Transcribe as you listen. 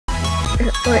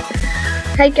Wait.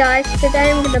 Hey guys,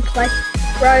 today I'm gonna play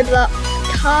Roblox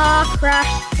Car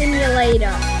Crash Simulator,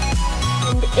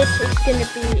 and it is gonna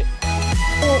be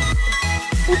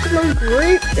Pokemon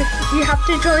group. You have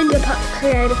to join the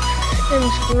Creative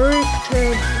Games group to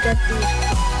get these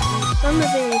questions. Some of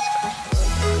these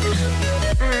questions,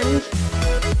 and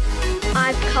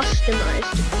I've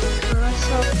customized these cars.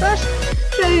 So I'll first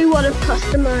show you what I've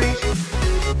customized.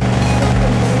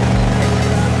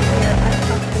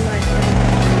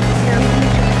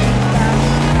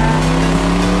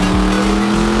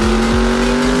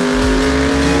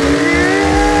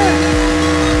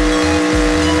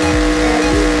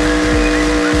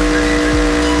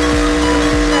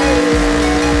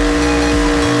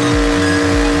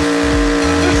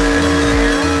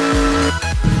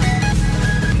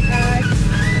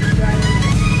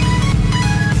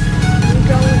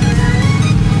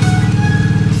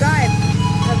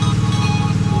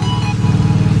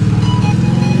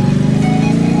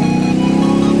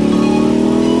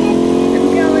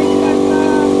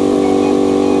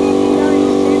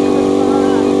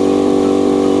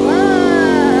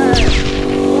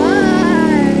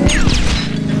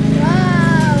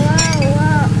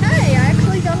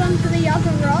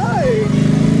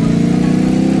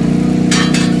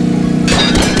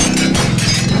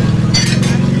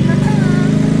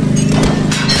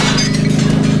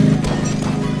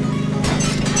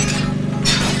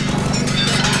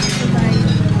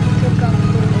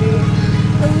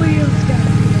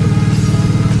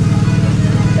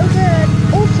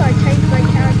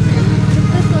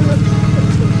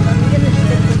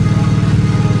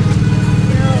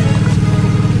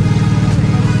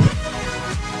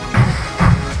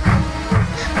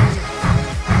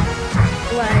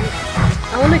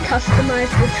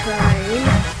 Customize the train.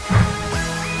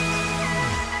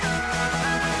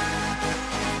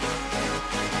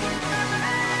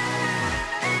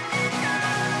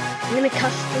 I'm gonna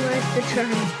customize the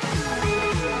train.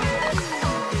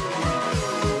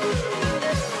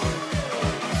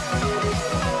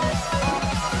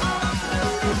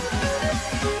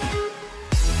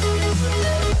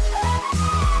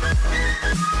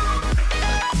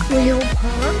 Wheel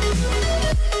park.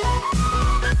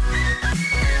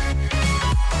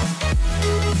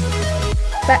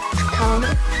 Effects car.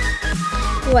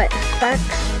 What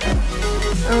effects?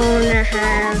 I wanna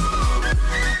have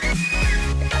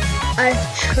a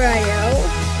trail,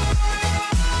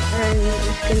 and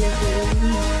it's gonna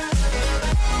be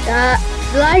that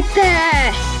like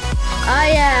this. Oh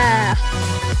yeah,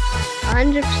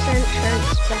 100%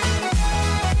 transparent.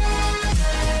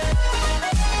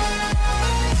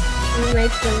 We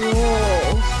make them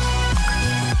all.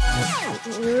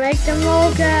 We make them all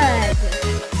good.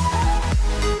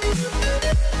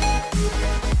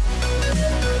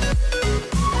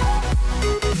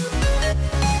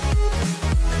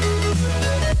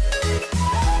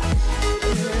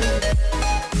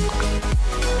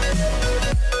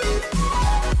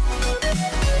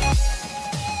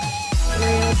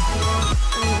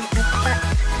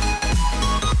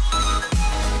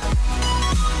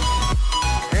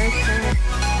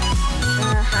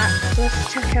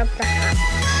 Let's check out the hats.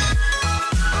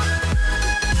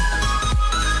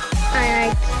 I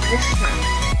like this hat.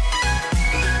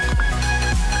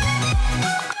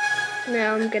 Now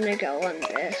I'm gonna go on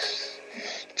this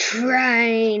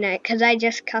train because I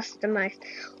just customized.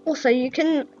 Also, you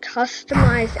can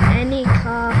customize any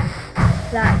car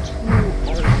that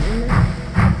you own.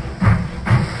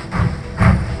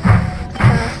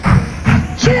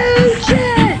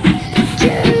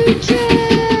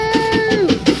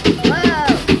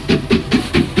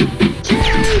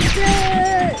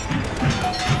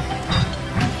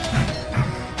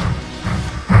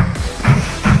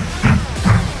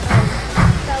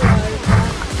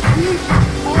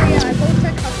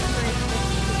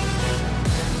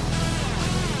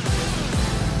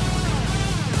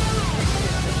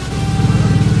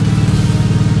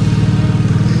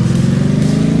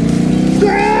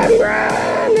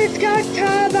 It's got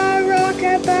turbo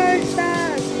rocket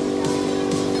boosters!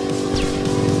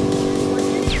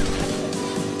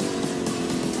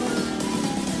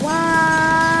 What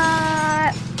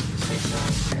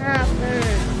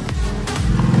happened?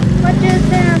 What just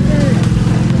happened?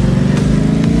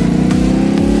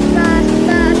 Fast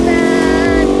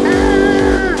button!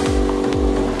 Ah!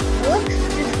 Looks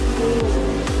just cool.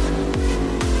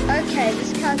 Okay,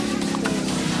 this car's cool.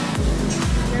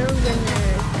 Now I'm gonna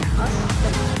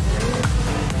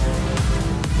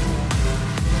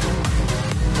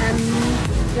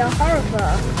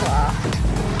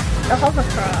the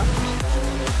hovercraft.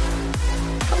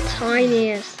 How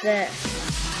tiny is this?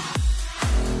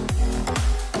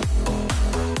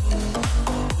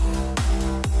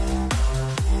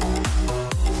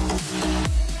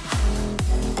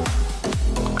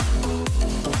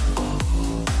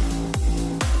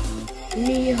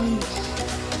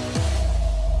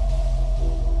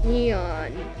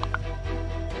 Neon.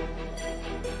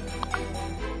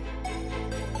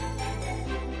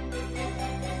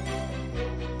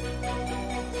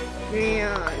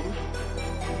 Neon.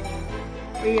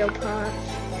 Real parts.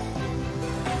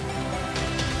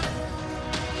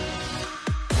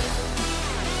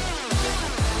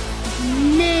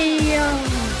 Neon.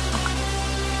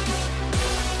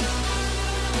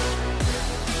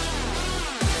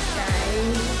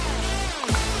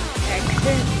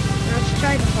 Exit. Let's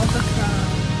try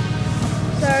hovercraft.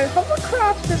 So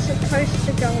hovercrafts are supposed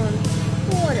to go on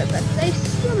water, but they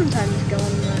sometimes go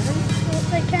on land. Well,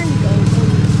 they can go on.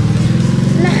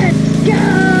 Let's go!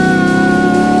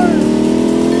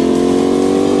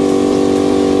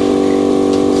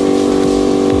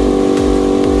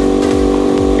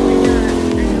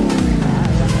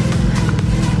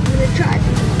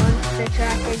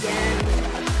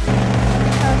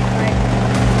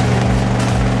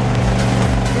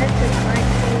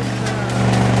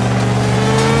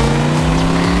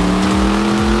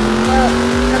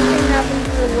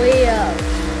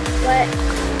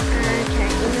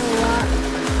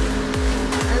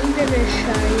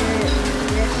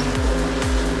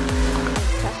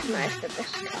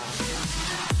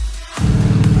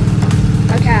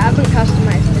 Okay, I haven't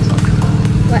customized this car.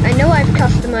 But I know I've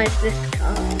customized this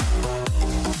car.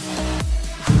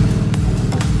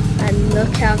 And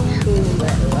look how cool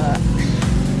it looks.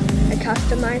 I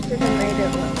customized it and made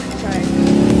it look so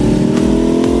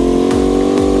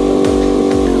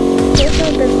it's also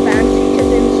the fancy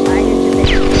because inside it's a bit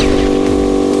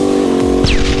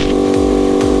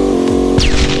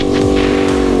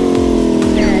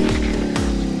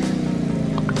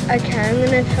okay, I'm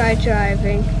gonna try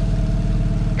driving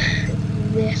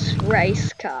this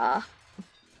race car.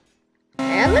 I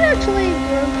haven't actually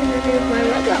broken any of my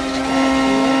ROBLOX cars.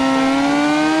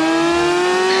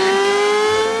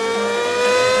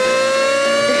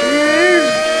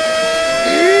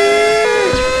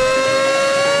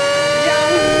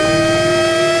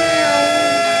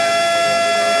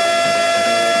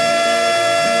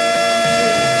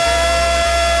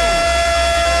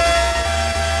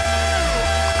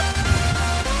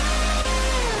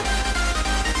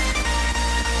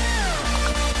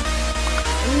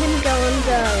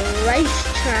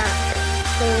 Racetrack,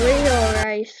 the real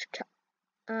race.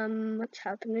 What's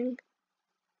happening?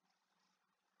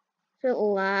 Is it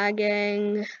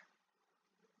lagging?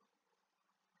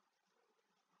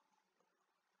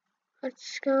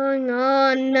 What's going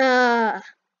on?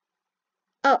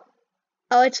 Oh,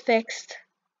 it's fixed.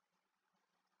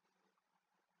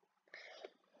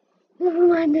 Never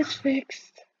mind, it's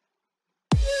fixed.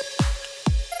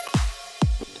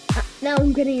 Now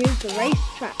I'm gonna use the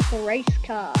racetrack for race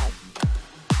cars.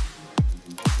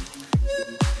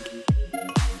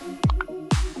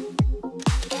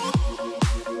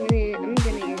 I'm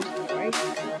gonna use the race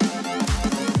car.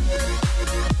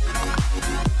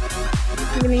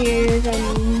 I'm gonna use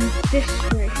this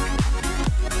race car.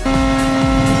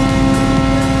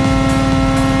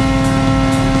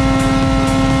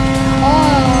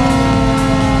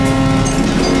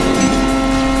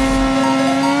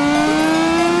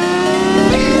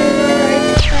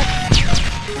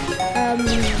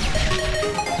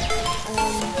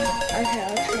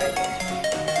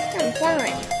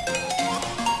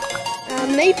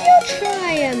 Maybe I'll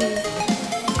try, I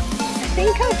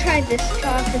think I'll try this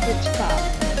car because it's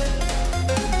fast.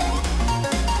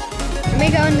 Let me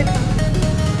go in the car.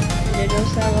 And it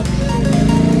also looks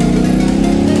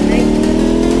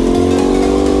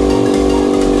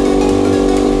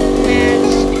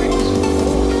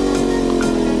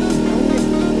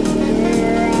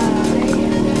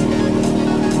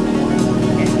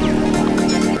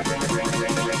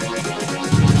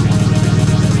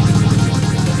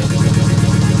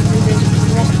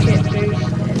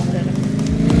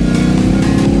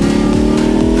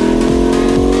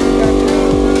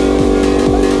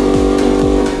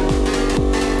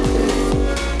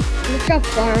how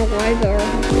far away the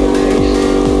rocket is.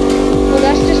 Well,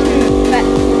 that's just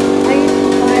I used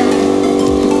to fire.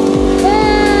 Whoa!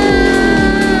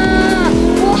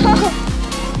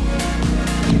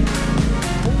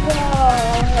 Whoa!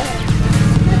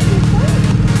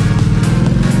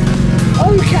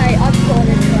 Okay, I've got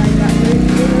to try that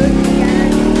move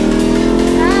again.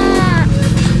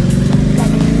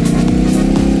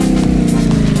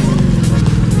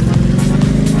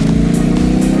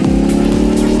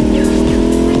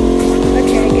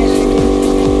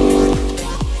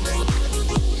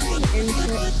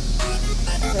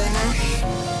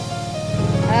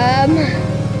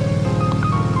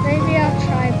 Maybe I'll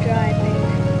try driving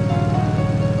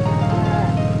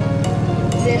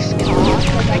this car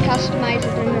because I customized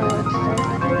it in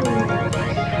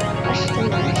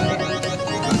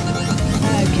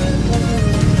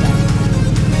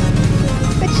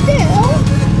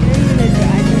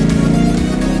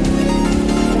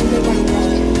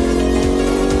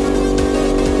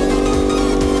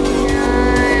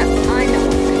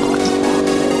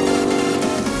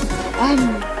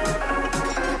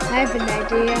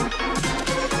idea.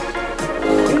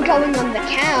 I'm going on the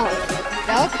couch.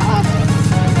 Go car.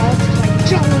 Like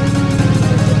jump.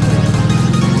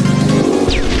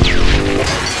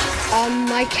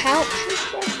 My couch is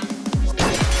there.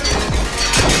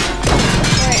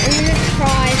 Alright, I'm gonna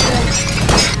try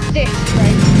this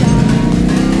breakdown.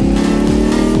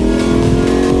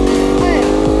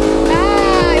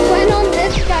 I went on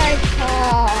this guy's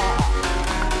car.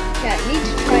 Yeah, I need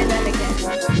to try that again.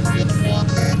 I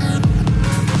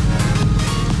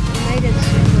made it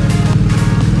super.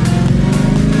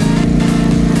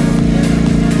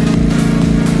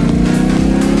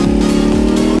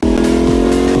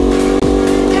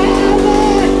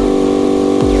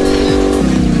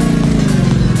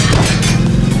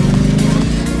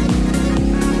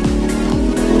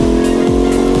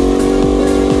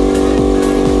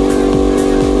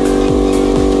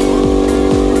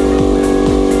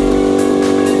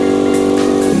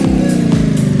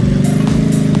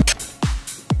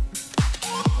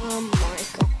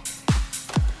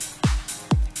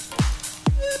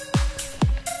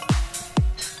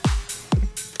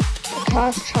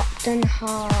 Car's chopped in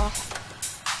half.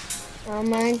 Oh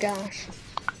my gosh.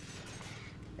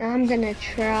 Now I'm gonna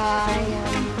try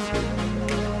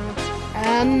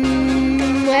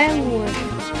where would it?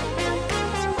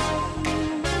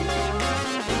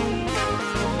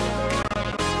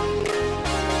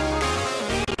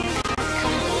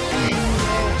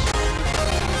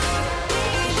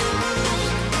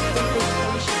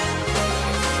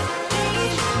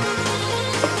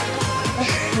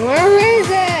 Where is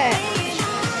it?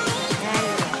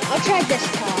 I'll try this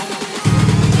car.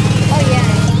 Oh yeah.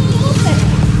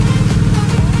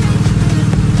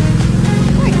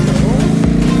 Quite cool.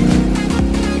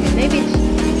 Okay, maybe it's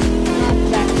not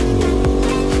that cool.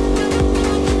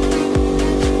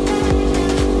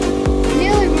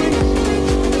 Nearly ruined it.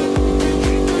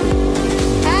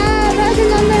 Ah,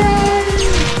 Rosan's on the run!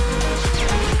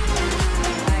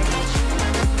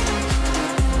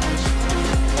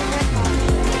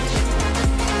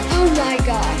 Oh my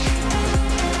gosh.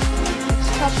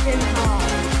 Chopped in half.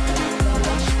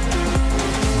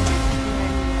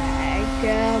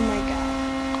 Oh my god.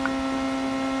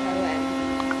 Oh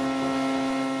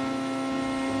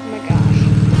my gosh.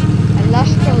 I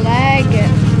lost the leg.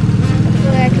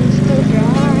 Hopefully I can still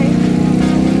drive.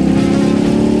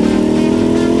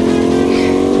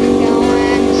 I'm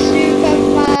going super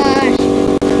fast.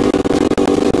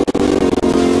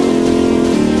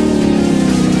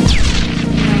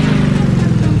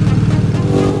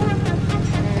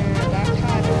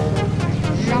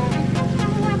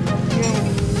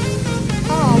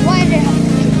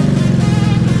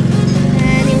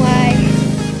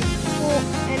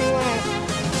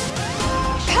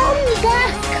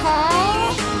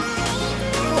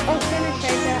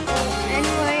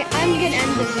 Anyway, I'm gonna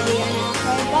end the video now.